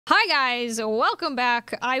Hi guys, welcome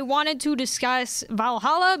back. I wanted to discuss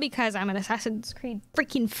Valhalla because I'm an Assassin's Creed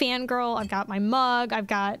freaking fangirl. I've got my mug, I've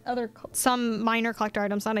got some minor collector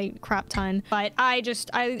items, not a crap ton, but I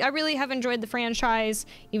really have enjoyed the franchise,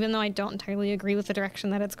 even though I don't entirely agree with the direction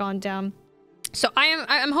that it's gone down. So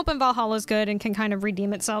I'm hoping Valhalla's good and can kind of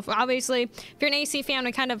redeem itself. Obviously, if you're an AC fan,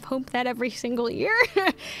 we kind of hope that every single year,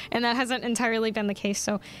 and that hasn't entirely been the case.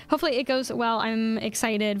 So hopefully it goes well. I'm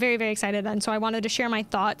excited, very, very excited. And so I wanted to share my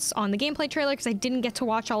thoughts on the gameplay trailer because I didn't get to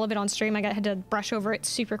watch all of it on stream. I had to brush over it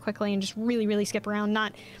super quickly and just really, really skip around,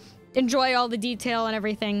 not enjoy all the detail and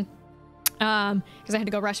everything, because I had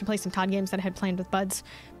to go rush and play some COD games that I had planned with buds.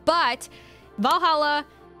 But Valhalla,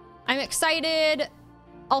 I'm excited.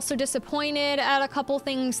 Also disappointed at a couple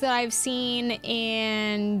things that I've seen,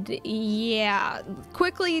 and yeah,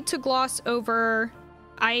 quickly to gloss over,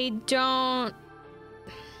 my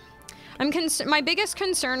biggest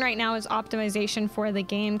concern right now is optimization for the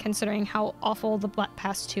game, considering how awful the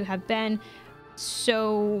past two have been.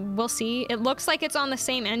 So we'll see. It looks like it's on the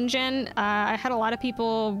same engine. I had a lot of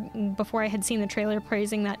people before I had seen the trailer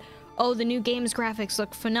praising that, oh, the new game's graphics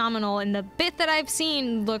look phenomenal, and the bit that I've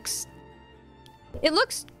seen looks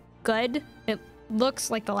good. It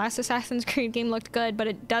looks like the last Assassin's Creed game looked good, but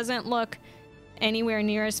it doesn't look anywhere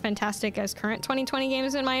near as fantastic as current 2020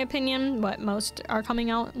 games, in my opinion, what most are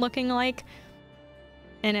coming out looking like.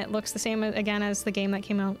 And it looks the same again as the game that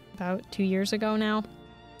came out about 2 years ago now.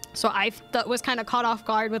 So I was kind of caught off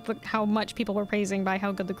guard with how much people were praising by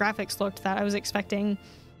how good the graphics looked, that I was expecting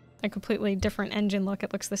a completely different engine look.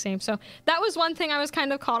 It looks the same. So that was one thing I was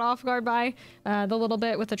kind of caught off guard by, the little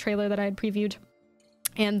bit with the trailer that I had previewed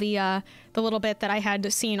and the little bit that I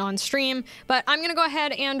had seen on stream. But I'm gonna go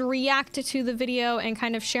ahead and react to the video and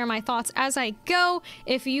kind of share my thoughts as I go.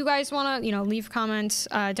 If you guys want to, leave comments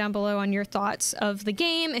down below on your thoughts of the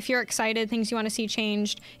game, if you're excited, things you want to see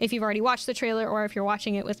changed, if you've already watched the trailer, or if you're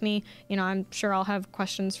watching it with me, I'm sure I'll have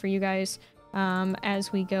questions for you guys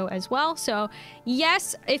as we go as well. So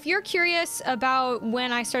yes, if you're curious about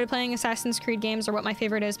when I started playing Assassin's Creed games or what my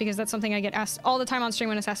favorite is, because that's something I get asked all the time on stream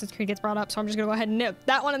when Assassin's Creed gets brought up, so I'm just gonna go ahead and nip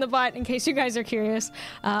that one in the butt in case you guys are curious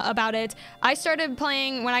about it. I started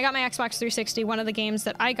playing when I got my Xbox 360. One of the games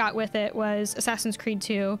that I got with it was Assassin's Creed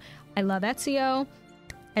 2. I love Ezio.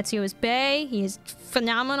 Ezio is bae. He is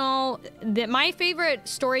phenomenal. My favorite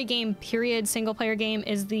story game, period, single player game,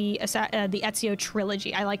 is the Ezio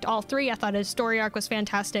trilogy. I liked all three. I thought his story arc was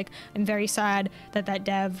fantastic. I'm very sad that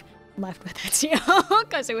dev left with Ezio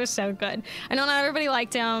because it was so good. I know not everybody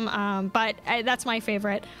liked him, but that's my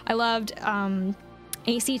favorite. I loved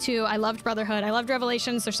AC2, I loved Brotherhood, I loved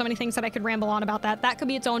Revelations. There's so many things that I could ramble on about that. That could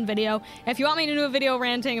be its own video. If you want me to do a video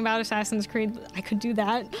ranting about Assassin's Creed, I could do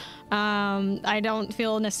that. I don't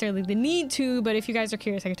feel necessarily the need to, but if you guys are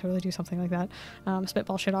curious, I could totally do something like that.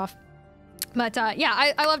 Spitball shit off. But yeah,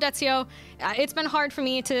 I loved Ezio. It's been hard for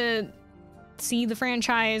me to see the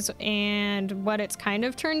franchise and what it's kind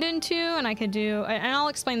of turned into, and I'll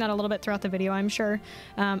explain that a little bit throughout the video, I'm sure.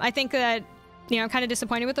 I think that I'm kind of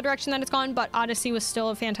disappointed with the direction that it's gone, but Odyssey was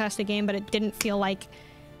still a fantastic game, but it didn't feel like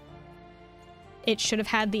it should have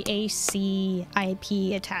had the AC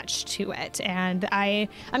IP attached to it. And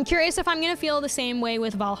I'm curious if I'm going to feel the same way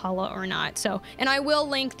with Valhalla or not. So, and I will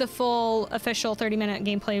link the full official 30-minute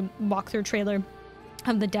gameplay walkthrough trailer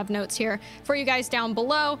of the dev notes here for you guys down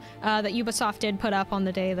below that Ubisoft did put up on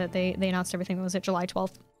the day that they announced everything. That was at July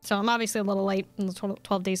 12th. So I'm obviously a little late, about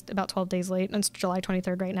 12 days late, and it's July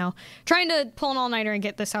 23rd right now. Trying to pull an all-nighter and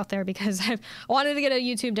get this out there because I wanted to get a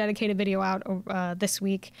YouTube dedicated video out this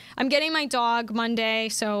week. I'm getting my dog Monday,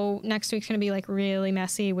 so next week's gonna be like really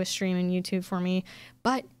messy with streaming YouTube for me,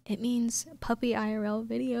 but it means puppy IRL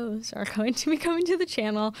videos are going to be coming to the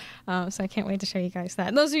channel, so I can't wait to show you guys that.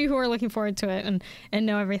 And those of you who are looking forward to it and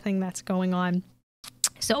know everything that's going on.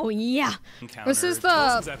 So yeah, this is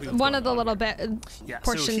one of the little bit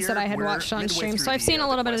portions that I had watched on stream. So I've seen a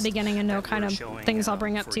little bit of the beginning and know kind of things I'll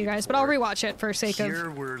bring up to you guys, but I'll rewatch it for sake of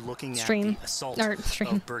stream,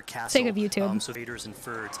 sake of YouTube. So Vaders and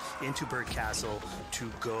Furds into Bird Castle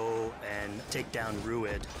to go and take down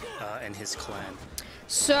Ruid and his clan.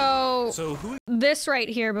 So this right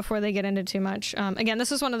here, before they get into too much, again,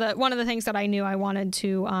 this is one of the things that I knew I wanted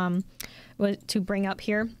to bring up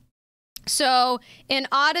here. So in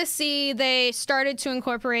Odyssey, they started to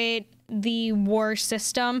incorporate the war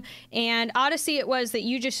system, and Odyssey, it was that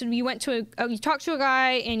you went to you talked to a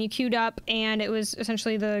guy and you queued up, and it was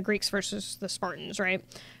essentially the Greeks versus the Spartans, right?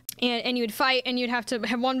 and you would fight, and you'd have to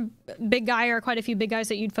have one big guy or quite a few big guys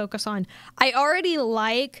that you'd focus on. I already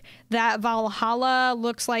like that Valhalla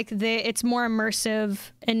looks like it's more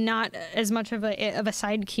immersive and not as much of a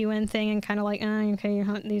side queuing thing, and kind of like, okay, you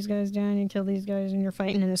hunt these guys down, you kill these guys, and you're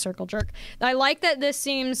fighting in a circle jerk. I like that this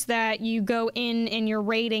seems that you go in and you're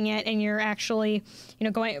raiding it, and you're actually, you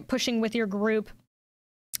know, pushing with your group.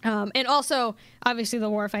 And also, obviously, the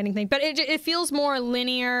war fighting thing, but it feels more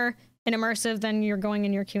linear and immersive than you're going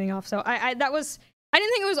and you're queuing off. So I didn't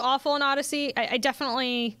think it was awful in Odyssey. I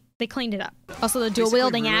definitely, they cleaned it up. Also, the dual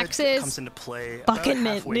wielding axes comes into play fucking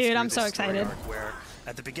mint, dude. I'm so excited. Where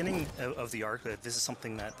at the beginning of the arc, this is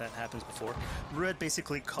something that happens before. Rued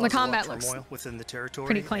basically caused the combat a lot of turmoil within the territory.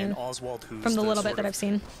 Pretty clean. And Oswald, who's from the little bit that I've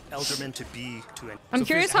seen. Elderman to be to an. I'm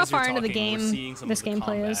curious how far into the game this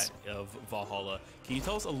gameplay is. Of Valhalla. Can you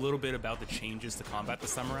tell us a little bit about the changes to combat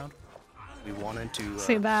this time around? We wanted to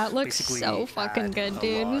see that looks so fucking good,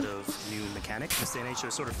 dude. A lot of new mechanics in this day and age, so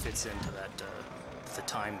it sort of fits into that the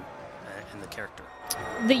time and the character.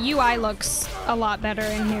 The UI looks a lot better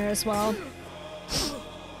in here as well.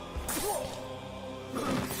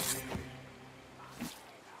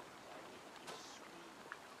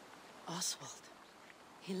 Oswald,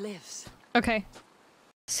 he lives. Okay.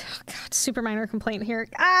 Oh God, super minor complaint here.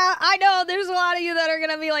 I know there's a lot of you that are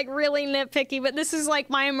gonna be like really nitpicky, but this is like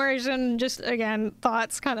my immersion, just again,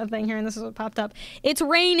 thoughts kind of thing here, and this is what popped up. It's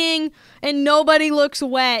raining and nobody looks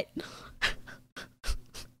wet.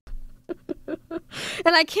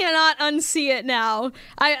 And I cannot unsee it now.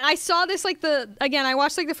 I saw this like I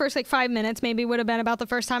watched like the first like 5 minutes, maybe would have been about the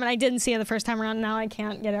first time, and I didn't see it the first time around. Now I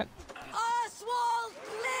can't get it. Oswald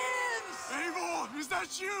lives! Eivor, is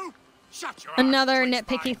that you? Shut your Another eyes,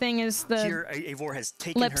 nitpicky thing is the here, Eivor has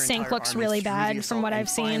taken lip her sync entire looks army really through the bad assault, from what and I've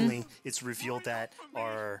seen. Finally, it's revealed that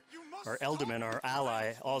our Elderman, our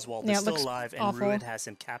ally Oswald, Yeah, is it still looks alive, and awful. Rued has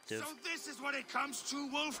him captive. So this is what it comes to,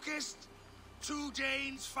 Wolfkist? 2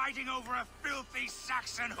 Danes fighting over a filthy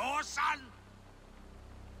Saxon whoreson?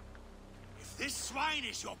 If this swine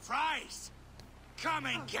is your prize, come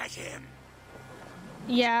and get him.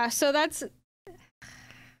 Yeah, so that's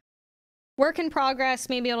work in progress.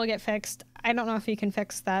 Maybe it'll get fixed. I don't know if you can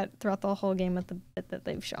fix that throughout the whole game with the bit that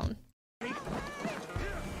they've shown.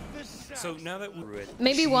 So now that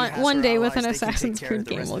maybe one day with an Assassin's Creed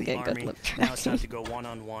game we'll get good lip tracking. Now it's time to go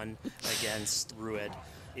one-on-one against Rued.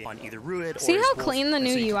 On either Rued or see how Wolf, clean the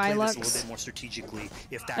new so UI looks? A little bit more strategically,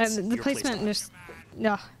 if that's the your placement just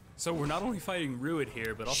no. So we're not only fighting Rued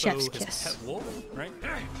here, but also Chef's his kiss. pet wolf, right?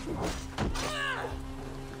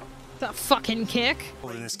 The fucking kick.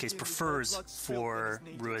 Well, in this case, prefers for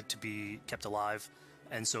Rued to be kept alive,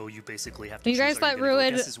 and so you basically have to. You guys let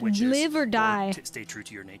Rued live or die? Stay true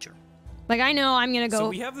to your nature. Like, I know I'm gonna go so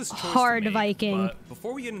we have this choice hard to make, Viking. But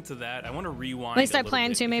before we get into that, I want to rewind. At least I a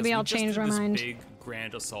plan bit, to. Maybe because I'll we just change did my this mind. Big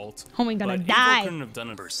grand assault. Oh, we're gonna but die. Eivor couldn't have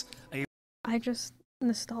done it. I just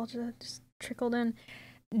nostalgia just trickled in.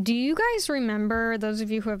 Do you guys remember, those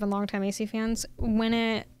of you who have been longtime AC fans,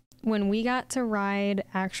 when we got to ride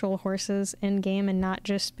actual horses in game and not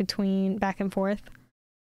just between back and forth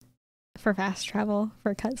for fast travel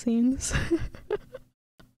for cutscenes?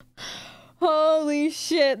 Holy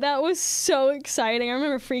shit, that was so exciting. I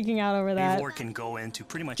remember freaking out over that. Eivor can go into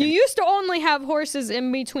pretty much. You used to only have horses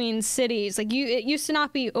in between cities. Like, it used to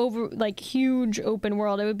not be over, like, huge open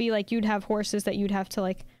world. It would be like you'd have horses that you'd have to,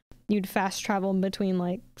 like, you'd fast travel in between,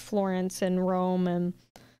 like, Florence and Rome, and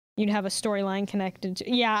you'd have a storyline connected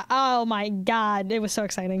to. Yeah, oh my god, it was so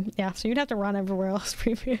exciting. Yeah, so you'd have to run everywhere else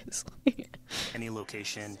previously. Any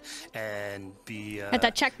location and be had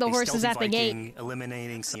to check the horses at the gate,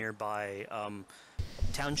 eliminating some nearby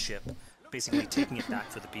township, basically taking it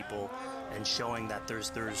back for the people and showing that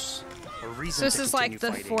there's a reason so this to is continue like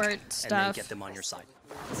the fighting fort and stuff, then get them on your side.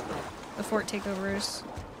 The fort takeovers.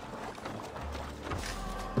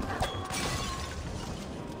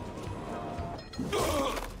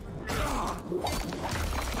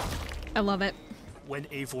 I love it. When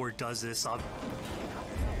Eivor does this,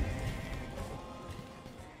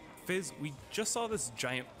 Fizz, we just saw this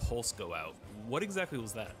giant pulse go out. What exactly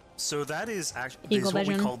was that? so that is actually what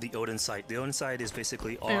we call the Odin sight. The Odin sight is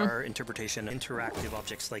basically our interpretation of interactive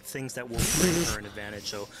objects, like things that will bring her an advantage.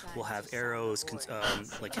 So we'll have arrows,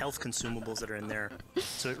 like health consumables that are in there.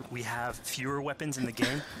 So we have fewer weapons in the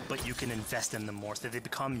game, but you can invest in them more, so they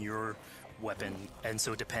become your weapon. And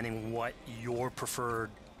so depending what your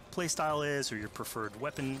preferred playstyle is or your preferred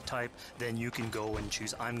weapon type, then you can go and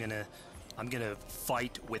choose. I'm gonna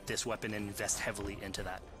fight with this weapon and invest heavily into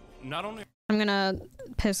that. Not only I'm gonna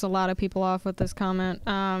piss a lot of people off with this comment.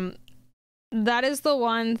 that is the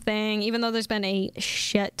one thing, even though there's been a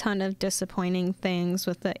shit ton of disappointing things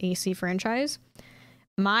with the AC franchise.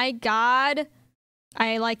 My God,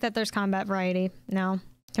 I like that there's combat variety now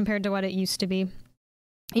compared to what it used to be.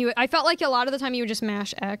 I felt like a lot of the time you would just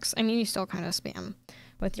mash X. I mean, you still kind of spam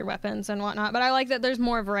with your weapons and whatnot, but I like that there's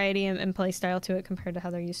more variety and play style to it compared to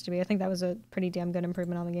how there used to be. I think that was a pretty damn good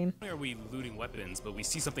improvement on the game. Not only are we looting weapons, but we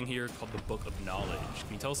see something here called the Book of Knowledge.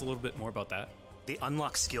 Can you tell us a little bit more about that? They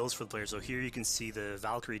unlock skills for the player. So here you can see the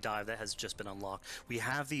Valkyrie dive that has just been unlocked. We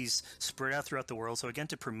have these spread out throughout the world. So again,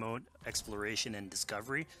 to promote exploration and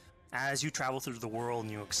discovery. As you travel through the world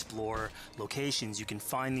and you explore locations, you can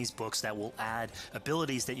find these books that will add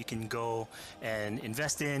abilities that you can go and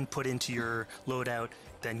invest in, put into your loadout,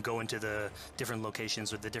 then go into the different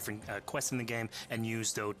locations with the different quests in the game and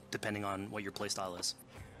use those depending on what your playstyle is.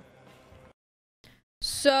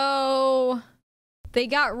 So they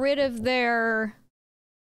got rid of their...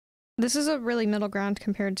 This is a really middle ground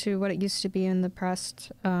compared to what it used to be in the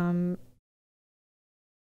pressed... Well,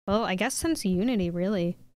 I guess since Unity,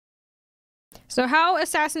 really. So how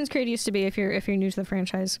Assassin's Creed used to be, if you're new to the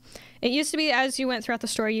franchise, it used to be as you went throughout the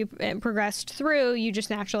story, you progressed through, you just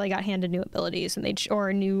naturally got handed new abilities and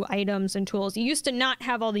or new items and tools. You used to not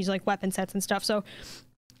have all these like weapon sets and stuff. So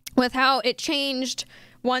with how it changed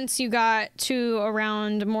once you got to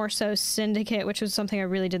around more so Syndicate, which was something I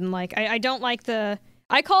really didn't like. I don't like I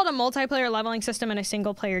call it a multiplayer leveling system in a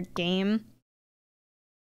single player game,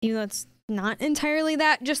 even though it's not entirely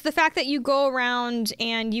that. Just the fact that you go around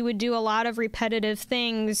and you would do a lot of repetitive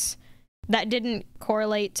things that didn't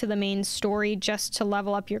correlate to the main story just to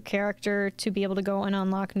level up your character to be able to go and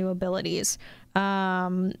unlock new abilities.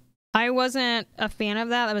 I wasn't a fan of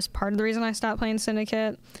that. That was part of the reason I stopped playing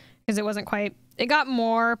Syndicate, because it wasn't quite... It got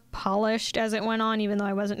more polished as it went on, even though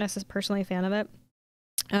I wasn't necessarily personally a fan of it.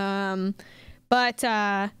 I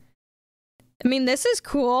mean, this is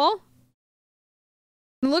cool.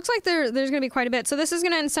 It looks like there's going to be quite a bit. So this is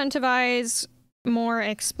going to incentivize more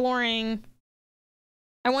exploring.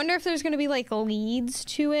 I wonder if there's going to be like leads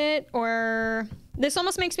to it, or this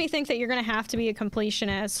almost makes me think that you're going to have to be a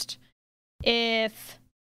completionist if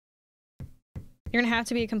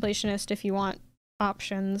you want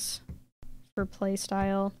options for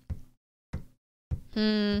playstyle.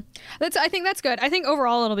 I think that's good. I think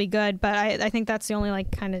overall it'll be good, but I think that's the only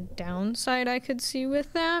like kind of downside I could see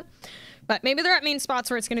with that. But maybe they're at main spots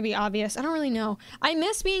where it's going to be obvious. I don't really know. I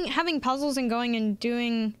miss having puzzles and going and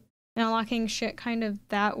doing and unlocking shit kind of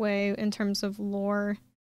that way in terms of lore.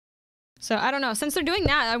 So I don't know. Since they're doing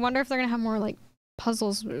that, I wonder if they're going to have more like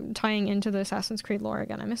puzzles tying into the Assassin's Creed lore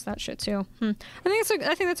again. I miss that shit too. I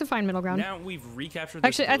think that's a fine middle ground. Now we've recaptured this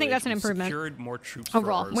Actually, I think that's an improvement. Secured more troops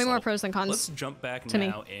overall. Way more pros than cons. Let's jump back to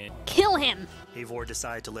now me. and kill him. Eivor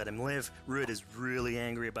decided to let him live. Rud is really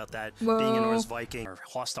angry about that. Whoa. Being a Norse Viking, are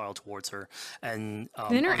hostile towards her. And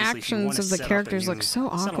the interactions of the characters look so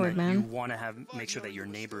awkward, man. You want to make sure that your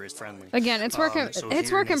neighbor is friendly. Again, it's work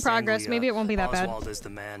in progress. Maybe it won't be that bad. Oswald is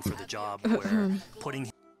the man for the job. Where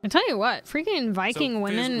putting I tell you what, freaking Viking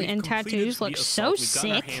women in tattoos look so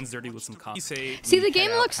sick. See, the game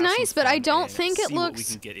looks nice, but I don't think it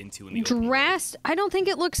looks I don't think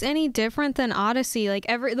it looks any different than Odyssey. Like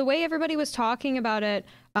the way everybody was talking about it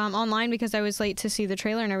online, because I was late to see the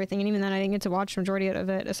trailer and everything, and even then I didn't get to watch the majority of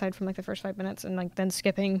it aside from like the first 5 minutes and like then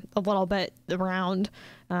skipping a little bit around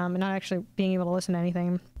and not actually being able to listen to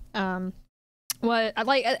anything.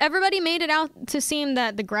 Everybody made it out to seem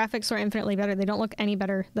that the graphics are infinitely better. They don't look any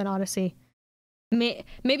better than Odyssey. Maybe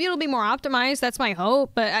it'll be more optimized. That's my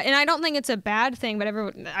hope. And I don't think it's a bad thing. But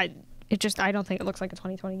I don't think it looks like a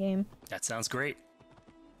 2020 game. That sounds great.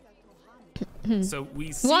 So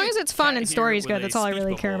as long as it's fun and story's good, that's all I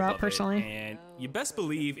really care about personally. And you best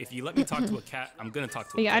believe if you let me talk to a cat, I'm gonna talk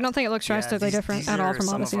to a cat. I don't think it looks drastically different at all from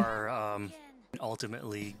Odyssey. Some of our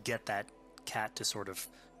ultimately get that cat to sort of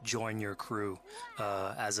join your crew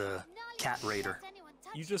as a cat raider.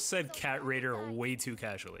 You just said cat raider way too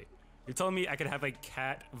casually. You're telling me I could have a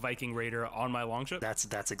cat Viking raider on my longship?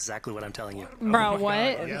 That's exactly what I'm telling you. Bro,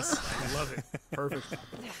 what? God, yes, I love it. Perfect.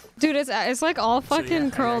 Dude, it's like all fucking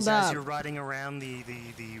curled up. As you're riding around the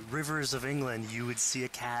rivers of England, you would see a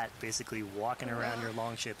cat basically walking around your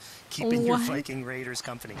longship, keeping your Viking raiders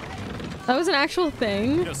company. That was an actual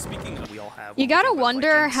thing? You know, speaking of, we all have you gotta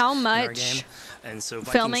wonder how much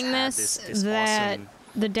filming this that awesome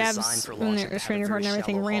the devs when they're screen recording and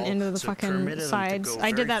everything ran into the fucking sides.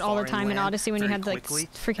 I did that all the time in Odyssey when you had like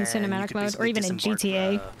freaking cinematic mode, or even in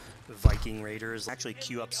GTA. Viking raiders actually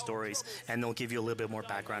queue up stories, and they'll give you a little bit more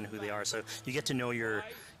background on who they are, so you get to know your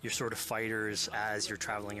sort of fighters as you're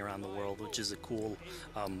traveling around the world, which is a cool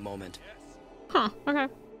moment. Huh. Okay.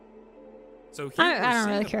 So here I don't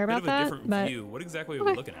really care about that, but view. What exactly are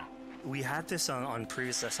we looking at? We had this on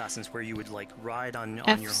previous Assassins where you would like ride on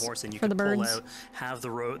your horse and you for could the pull birds. out, have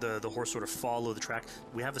the horse sort of follow the track.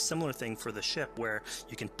 We have a similar thing for the ship where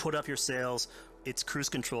you can put up your sails. It's cruise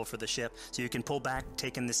control for the ship, so you can pull back,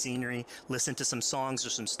 take in the scenery, listen to some songs or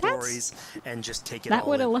some stories, and just take it all That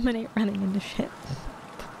would in. eliminate running into shit.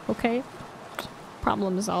 Okay.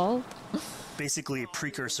 Problem solved. Basically a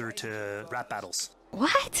precursor to rap battles.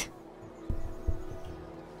 What?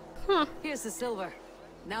 Huh. Here's the silver.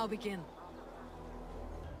 Now begin.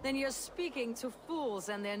 Then you're speaking to fools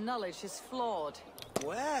and their knowledge is flawed.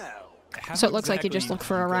 Well, So it looks like you just look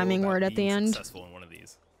for a rhyming word at the end. Successful in one of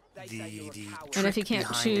these. And if you can't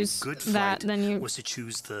choose that, then you... was to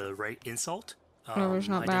choose the right insult, Whatever's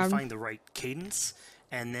not bad. identifying the right cadence,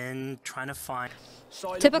 and then trying to find...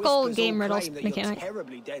 Typical game riddle mechanic.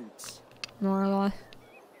 Terribly dense. More or less.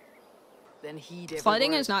 Then heed every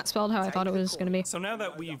Sliding word. is not spelled how I thought it was going to be. So now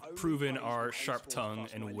that we've proven our sharp tongue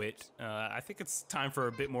and wit, I think it's time for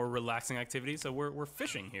a bit more relaxing activity. So we're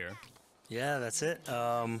fishing here. Yeah, that's it.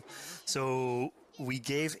 So we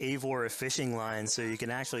gave Eivor a fishing line so you can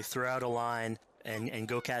actually throw out a line and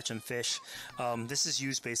go catch some fish. This is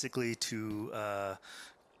used basically to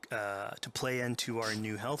play into our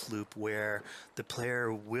new health loop where the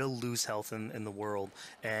player will lose health in the world,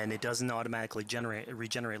 and it doesn't automatically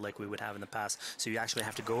regenerate like we would have in the past. So you actually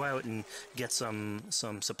have to go out and get some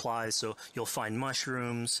supplies. So you'll find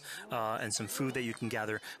mushrooms and some food that you can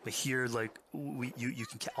gather. But here, like you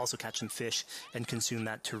can also catch some fish and consume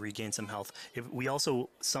that to regain some health. We also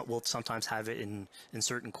will sometimes have it in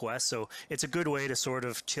certain quests. So it's a good way to sort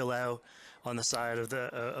of chill out on the side of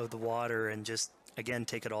the water and just, again,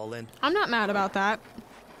 take it all in. I'm not mad about that.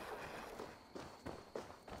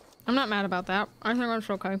 I'm not mad about that. I think that's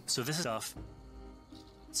okay. So this is stuff.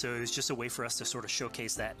 So it's just a way for us to sort of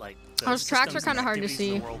showcase that, like, Those tracks are kind of hard to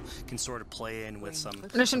see. The world can sort of play in with some.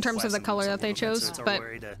 Just in terms of the some color that they little bits. chose, So it's our but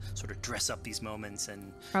way to sort of dress up these moments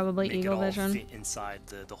and probably make eagle it all vision. fit inside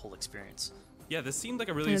the whole experience. Yeah, this seemed like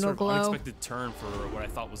a really It'll sort of glow. unexpected turn for what I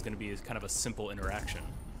thought was going to be kind of a simple interaction.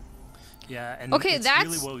 Yeah, and Okay, it's that's-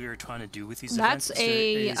 really what we were trying to do with these that's events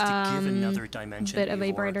is to give another a dimension bit of a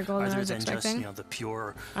Eivor, brighter glow than I other was than just, expecting. you know, the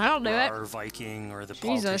pure I'll do it. rawr Viking or the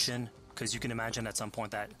Jesus. politician. Because you can imagine at some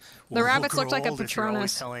point that The rabbits look like a if you're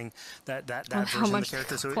always Patronus. telling that Oh, version how of much the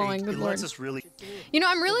character. So calling, it good lets lord. us really. You know,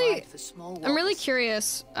 I'm really Provide for small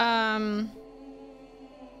curious.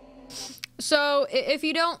 So if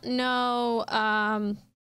you don't know,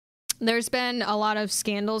 there's been a lot of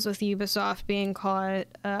scandals with Ubisoft being caught.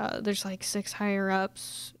 There's like 6 higher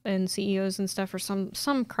ups and CEOs and stuff, or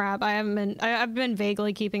some crap. I've been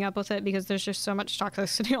vaguely keeping up with it because there's just so much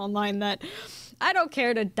toxicity online that I don't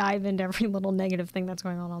care to dive into every little negative thing that's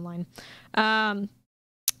going on online.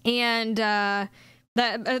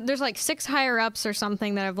 There's like 6 higher ups or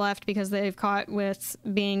something that have left because they've caught with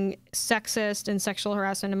being sexist and sexual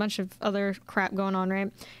harassment, a bunch of other crap going on,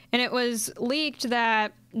 right? And it was leaked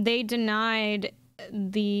that they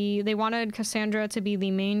wanted Cassandra to be the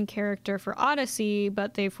main character for Odyssey,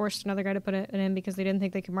 but they forced another guy to put it in because they didn't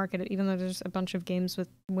think they could market it, even though there's a bunch of games with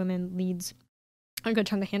women leads, a good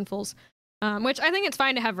chunk of handfuls. Which I think it's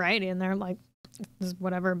fine to have variety in there, like,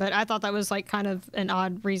 whatever, but I thought that was like kind of an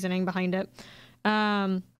odd reasoning behind it.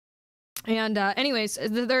 Anyways,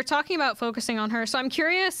 they're talking about focusing on her, so I'm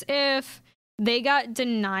curious if they got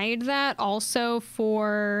denied that also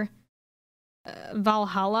for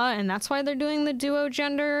Valhalla, and that's why they're doing the duo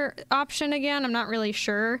gender option again. I'm not really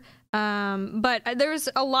sure, but there's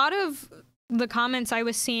a lot of the comments I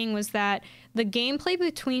was seeing was that the gameplay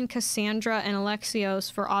between Cassandra and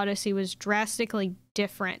Alexios for Odyssey was drastically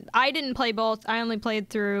different. I didn't play both. I only played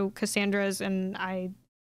through Cassandra's, and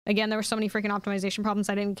again, there were so many freaking optimization problems,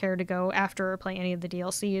 I didn't care to go after or play any of the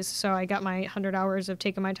DLCs, so I got my 100 hours of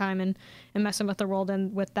taking my time and messing with the world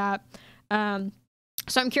and with that.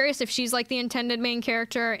 So I'm curious if she's like the intended main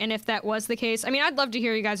character, and if that was the case. I mean, I'd love to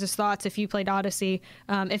hear you guys' thoughts if you played Odyssey,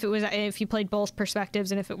 if you played both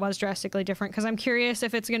perspectives, and if it was drastically different, because I'm curious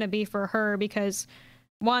if it's going to be for her, because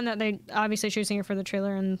one, that they obviously choosing her for the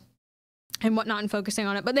trailer and whatnot and focusing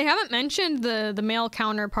on it, but they haven't mentioned the male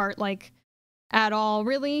counterpart like at all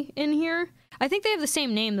really in here. I think they have the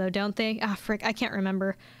same name though, don't they? Ah, frick, I can't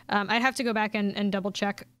remember. I'd have to go back and double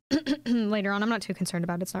check later on. I'm not too concerned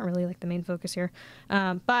about it. It's not really like the main focus here.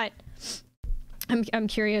 But I'm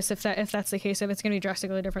curious if that's the case, if it's going to be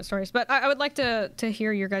drastically different stories. But I would like to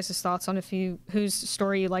hear your guys' thoughts on whose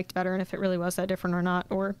story you liked better, and if it really was that different or not,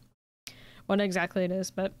 or what exactly it is.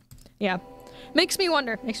 But yeah, makes me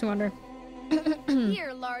wonder.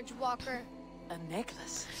 Here, large walker. A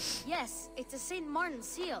necklace? Yes, it's a St. Martin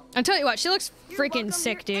seal. I'll tell you what, she looks freaking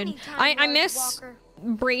sick, dude. I miss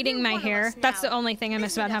braiding my hair. That's the only thing I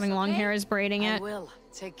miss about having long hair is braiding it. I will.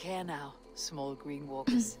 Take care now, small green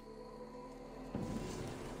walkers.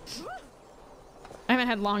 I haven't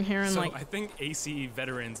had long hair in like... I think AC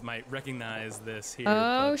veterans might recognize this here.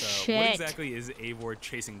 Oh, but, shit. What exactly is Eivor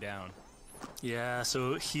chasing down? Yeah,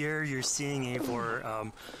 so here you're seeing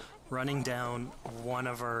Eivor running down one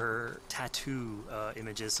of our tattoo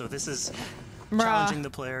images. So this is challenging the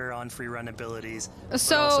player on free run abilities, but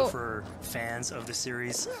also for fans of the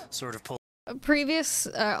series, sort of pull. Previous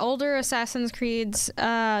older Assassin's Creeds,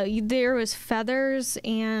 there was feathers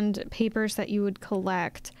and papers that you would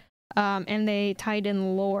collect, and they tied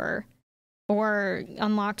in lore or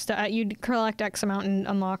unlocked stuff. You'd collect X amount and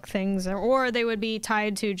unlock things, or they would be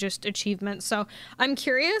tied to just achievements. So I'm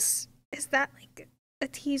curious, is that like a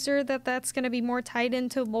teaser that that's going to be more tied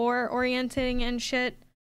into lore orienting and shit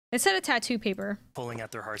instead of tattoo paper? Pulling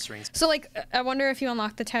at their heartstrings. So like, I wonder if you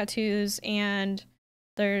unlock the tattoos and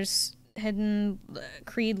there's hidden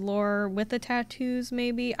Creed lore with the tattoos,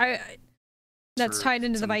 maybe. That's tied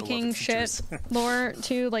into the Viking shit lore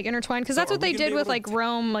too, like intertwined, because that's what they did with like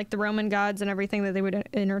Rome, like the Roman gods and everything, that they would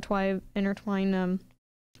intertwine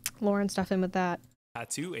lore and stuff in with that.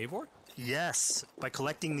 Tattoo Eivor? Yes, by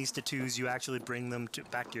collecting these tattoos, you actually bring them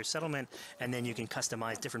back to your settlement, and then you can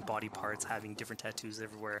customize different body parts, having different tattoos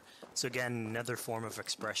everywhere. So again, another form of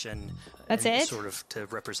expression. That's it? Sort of to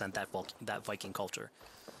represent that Viking culture.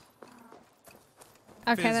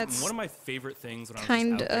 Okay, Fizz, that's one of my favorite things when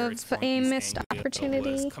kind I was of a missed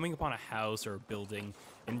opportunity. Was coming upon a house or a building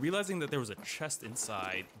and realizing that there was a chest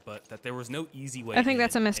inside, but that there was no easy way. I think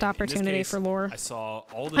that's a missed and opportunity case, for lore. I saw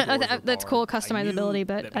all the doors were that's cool barred. customizability,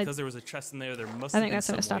 but that because there was a chest in there, there must I have think been that's a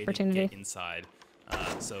some missed way to opportunity. get inside.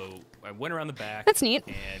 So I went around the back. That's neat.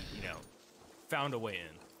 And found a way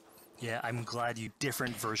in. Yeah, I'm glad you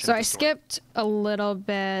different version. So of the I story. skipped a little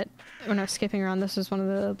bit when I was skipping around. This was one of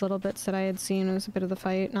the little bits that I had seen. It was a bit of the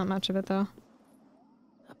fight, not much of it though.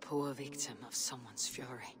 A poor victim of someone's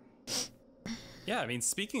fury. Yeah, I mean,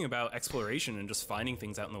 speaking about exploration and just finding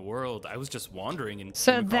things out in the world, I was just wandering and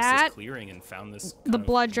so came across that this clearing and found this. The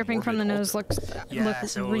blood dripping from the nose looks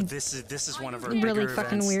so this is one of our really bigger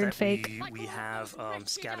fucking events weird that fake. we have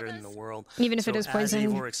scattered in the world. Even if it is as poison,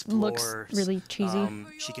 Eivor looks explores, really cheesy.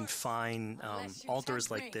 She can find altars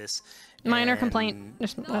like this. Minor complaint.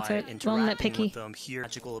 That's it. Little nitpicky. With them, hear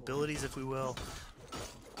magical abilities, if we will.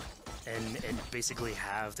 And basically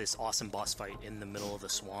have this awesome boss fight in the middle of the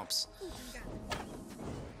swamps.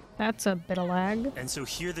 That's a bit of lag. And so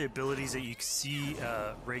here the abilities that you see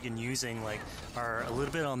Reagan using are a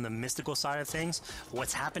little bit on the mystical side of things.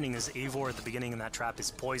 What's happening is Eivor at the beginning in that trap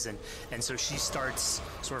is poisoned, and so she starts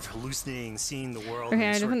sort of hallucinating, seeing the world. Okay,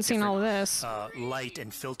 I haven't seen all of this. Light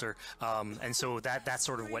and filter, and so that's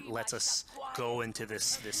sort of what lets us go into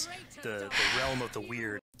the realm of the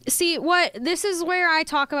weird. See, this is where I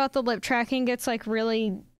talk about the lip tracking gets like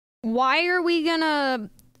really. Why are we gonna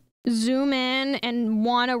zoom in and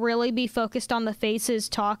want to really be focused on the faces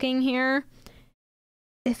talking here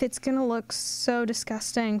if it's gonna look so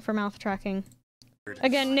disgusting for mouth tracking?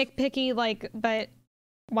 Again, nitpicky, but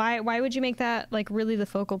why would you make that like really the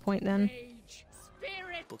focal point then?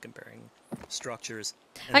 Comparing structures.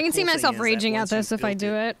 I can see myself raging at this if I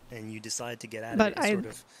do it. And you decide to get out of it, it sort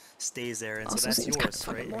of stays there, and so that's yours,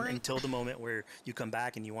 right? Until the moment where you come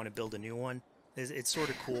back and you want to build a new one. It's sort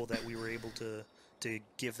of cool that we were able to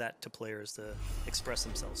give that to players to express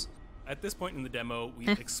themselves. At this point in the demo, we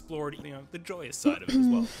explored the joyous side of it as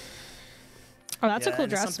well. Oh, that's a cool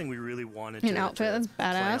dress. It's something we really wanted to an outfit that's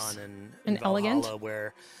badass in elegant. Valhalla,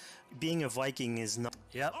 where being a Viking is not.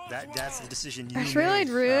 Yep, that's the decision you made. Really,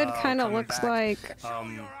 Rude kind of looks back. like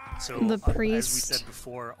so the priest. As we said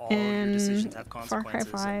before, all of your decisions have consequences.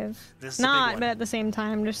 Far Cry 5. This is not, but at the same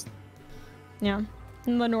time, just the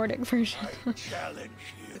Nordic version. Challenge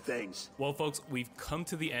you. Thanks. Well, folks, we've come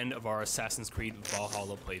to the end of our Assassin's Creed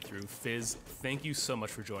Valhalla playthrough. Fizz, thank you so much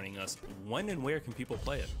for joining us. When and where can people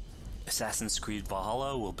play it? Assassin's Creed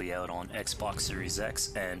Valhalla will be out on Xbox Series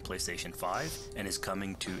X and PlayStation 5, and is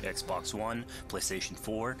coming to Xbox One, PlayStation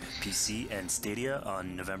 4, PC, and Stadia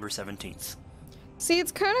on November 17th. See,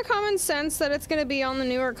 it's kind of common sense that it's going to be on the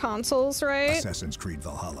newer consoles, right? Assassin's Creed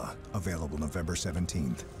Valhalla, available November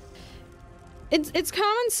 17th. It's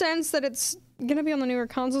common sense that it's going to be on the newer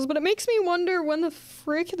consoles, but it makes me wonder when the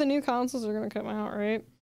frick the new consoles are going to come out, right?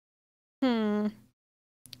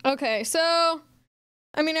 Okay, so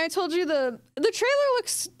I mean, I told you the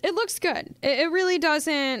trailer looks good. It really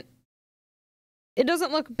doesn't. It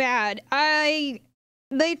doesn't look bad. I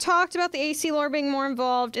they talked about the AC lore being more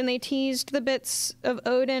involved, and they teased the bits of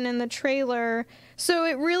Odin in the trailer. So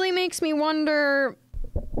it really makes me wonder,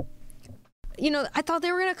 you know, I thought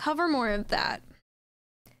they were going to cover more of that,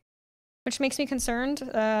 which makes me concerned.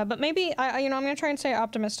 But maybe, you know, I'm going to try and stay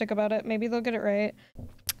optimistic about it. Maybe they'll get it right.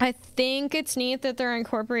 I think it's neat that they're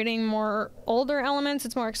incorporating more older elements.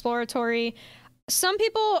 It's more exploratory. Some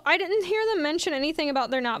people, I didn't hear them mention anything about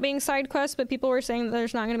there not being side quests, but people were saying that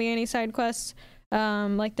there's not going to be any side quests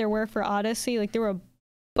like there were for Odyssey. Like there were a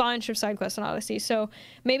bunch of side quests in Odyssey. So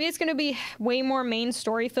maybe it's going to be way more main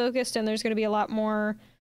story focused, and there's going to be a lot more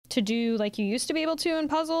to do like you used to be able to in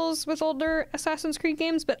puzzles with older Assassin's Creed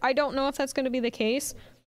games, but I don't know if that's going to be the case.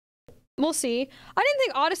 We'll see. I didn't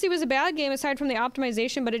think Odyssey was a bad game aside from the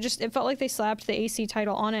optimization, but it felt like they slapped the AC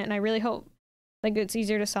title on it, and I really hope like it's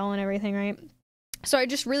easier to sell and everything, right? So I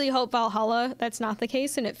just really hope Valhalla, that's not the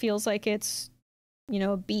case, and it feels like it's, you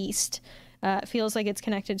know, a beast. It feels like it's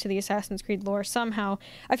connected to the Assassin's Creed lore somehow.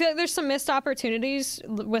 I feel like there's some missed opportunities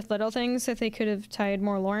with little things that they could have tied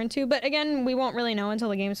more lore into, but again, we won't really know until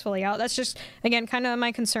the game's fully out. That's just, again, kind of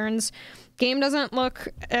my concerns. Game doesn't look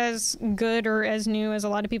as good or as new as a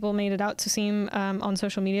lot of people made it out to seem on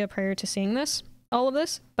social media prior to seeing all of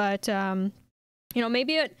this, but you know,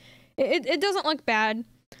 maybe it doesn't look bad.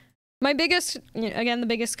 My biggest, again, the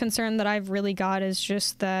biggest concern that I've really got is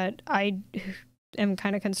just that I am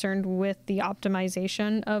kind of concerned with the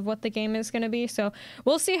optimization of what the game is going to be. So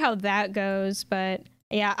we'll see how that goes. But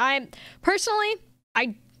yeah, I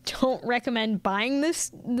don't recommend buying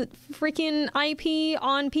the freaking IP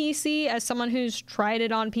on PC. As someone who's tried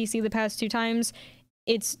it on PC the past 2 times,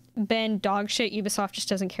 it's been dog shit. Ubisoft just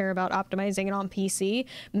doesn't care about optimizing it on PC.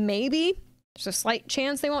 Maybe there's a slight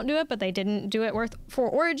chance they won't do it, but they didn't do it for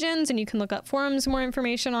Origins, and you can look up forums more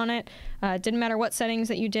information on it. It didn't matter what settings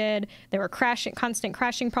that you did. There were constant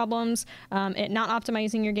crashing problems, it not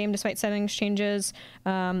optimizing your game despite settings changes,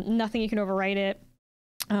 nothing you can overwrite it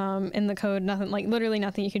in the code, nothing, like literally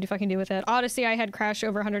nothing you could fucking do with it. Odyssey, I had crashed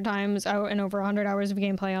over 100 times and over 100 hours of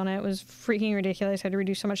gameplay on it. It was freaking ridiculous. I had to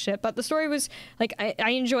redo so much shit, but the story was like,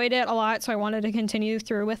 I enjoyed it a lot, so I wanted to continue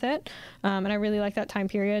through with it, and I really like that time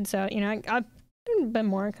period. So, you know, I've been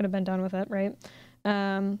more, could have been done with it, right?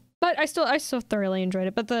 But I still thoroughly enjoyed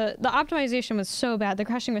it. But the optimization was so bad, the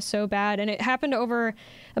crashing was so bad, and it happened over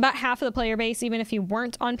about half of the player base, even if you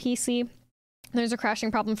weren't on PC. There's a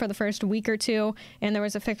crashing problem for the first week or 2, and there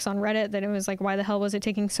was a fix on Reddit that it was like, why the hell was it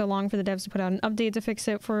taking so long for the devs to put out an update to fix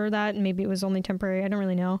it for that? And maybe it was only temporary. I don't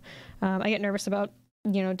really know. I get nervous about,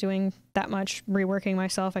 you know, doing that much reworking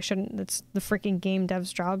myself. I shouldn't. That's the freaking game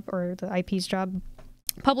dev's job, or the IP's job,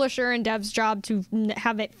 publisher and dev's job, to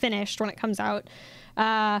have it finished when it comes out.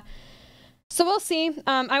 So we'll see.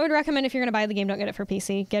 I would recommend, if you're going to buy the game, don't get it for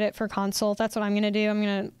PC. Get it for console. That's what I'm going to do. I'm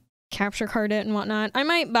going to capture card it and whatnot. I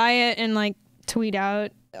might buy it and like tweet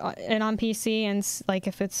out it on PC and like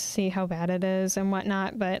if it's, see how bad it is and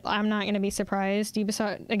whatnot, but I'm not going to be surprised.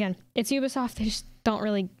 Ubisoft, again, it's Ubisoft. They just don't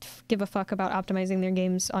really give a fuck about optimizing their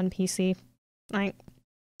games on PC. Like,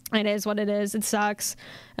 it is what it is. It sucks.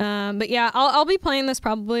 But yeah, I'll be playing this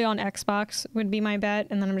probably on Xbox would be my bet,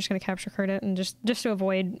 and then I'm just going to capture card it and just to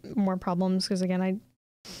avoid more problems, because again,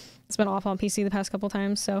 it's been off on PC the past couple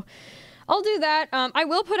times, so I'll do that. I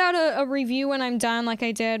will put out a review when I'm done, like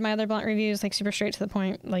I did my other Blunt reviews, like super straight to the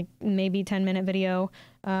point, like maybe 10-minute video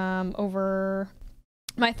over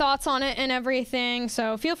my thoughts on it and everything.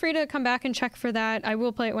 So feel free to come back and check for that. I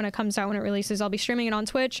will play it when it comes out, when it releases. I'll be streaming it on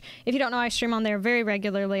Twitch. If you don't know, I stream on there very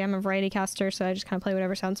regularly. I'm a variety caster, so I just kind of play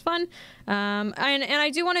whatever sounds fun. And I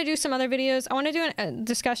do want to do some other videos. I want to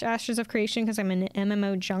discuss Ashes of Creation, because I'm an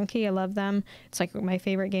MMO junkie. I love them. It's like my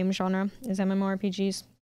favorite game genre is MMORPGs.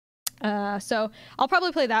 So I'll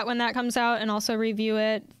probably play that when that comes out, and also review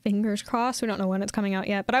it. Fingers crossed. We don't know when it's coming out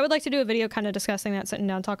yet, but I would like to do a video kind of discussing that, sitting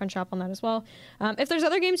down, talking shop on that as well. If there's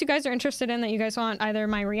other games you guys are interested in that you guys want either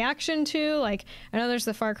my reaction to, like I know there's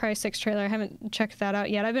the Far Cry 6 trailer. I haven't checked that out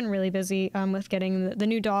yet. I've been really busy with getting the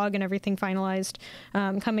new dog and everything finalized,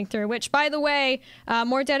 coming through, which, by the way,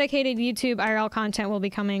 more dedicated YouTube IRL content will be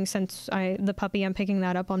coming, since the puppy, I'm picking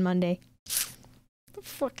that up on Monday.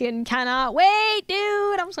 Fucking cannot wait,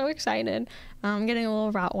 dude. I'm so excited. I'm getting a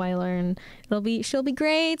little Rottweiler, and she'll be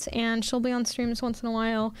great, and she'll be on streams once in a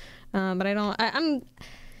while. But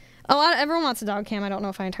everyone wants a dog cam. I don't know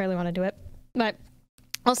if I entirely want to do it, but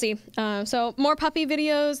I'll see. So more puppy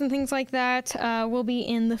videos and things like that will be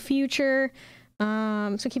in the future.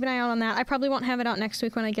 So keep an eye out on that. I probably won't have it out next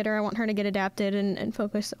week when I get her. I want her to get adapted and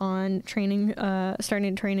focus on training,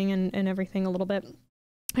 starting training and everything a little bit.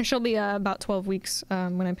 And she'll be about 12 weeks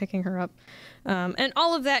when I'm picking her up. and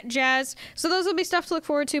all of that jazz. So those will be stuff to look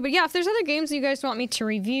forward to. But yeah, if there's other games you guys want me to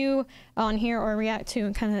review on here or react to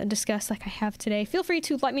and kind of discuss like I have today, feel free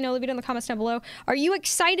to let me know. Leave it in the comments down below. Are you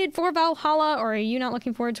excited for Valhalla, or are you not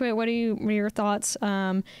looking forward to it? What are your thoughts?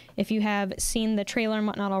 If you have seen the trailer and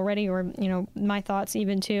whatnot already, or my thoughts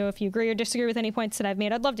even too. If you agree or disagree with any points that I've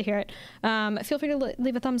made, I'd love to hear it. Feel free to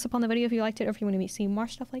leave a thumbs up on the video if you liked it, or if you want to see more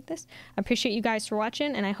stuff like this. I appreciate you guys for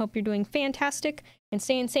watching, and I hope you're doing fantastic and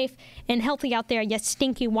staying safe and healthy out there, you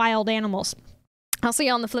stinky wild animals. I'll see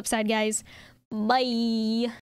you on the flip side, guys. Bye.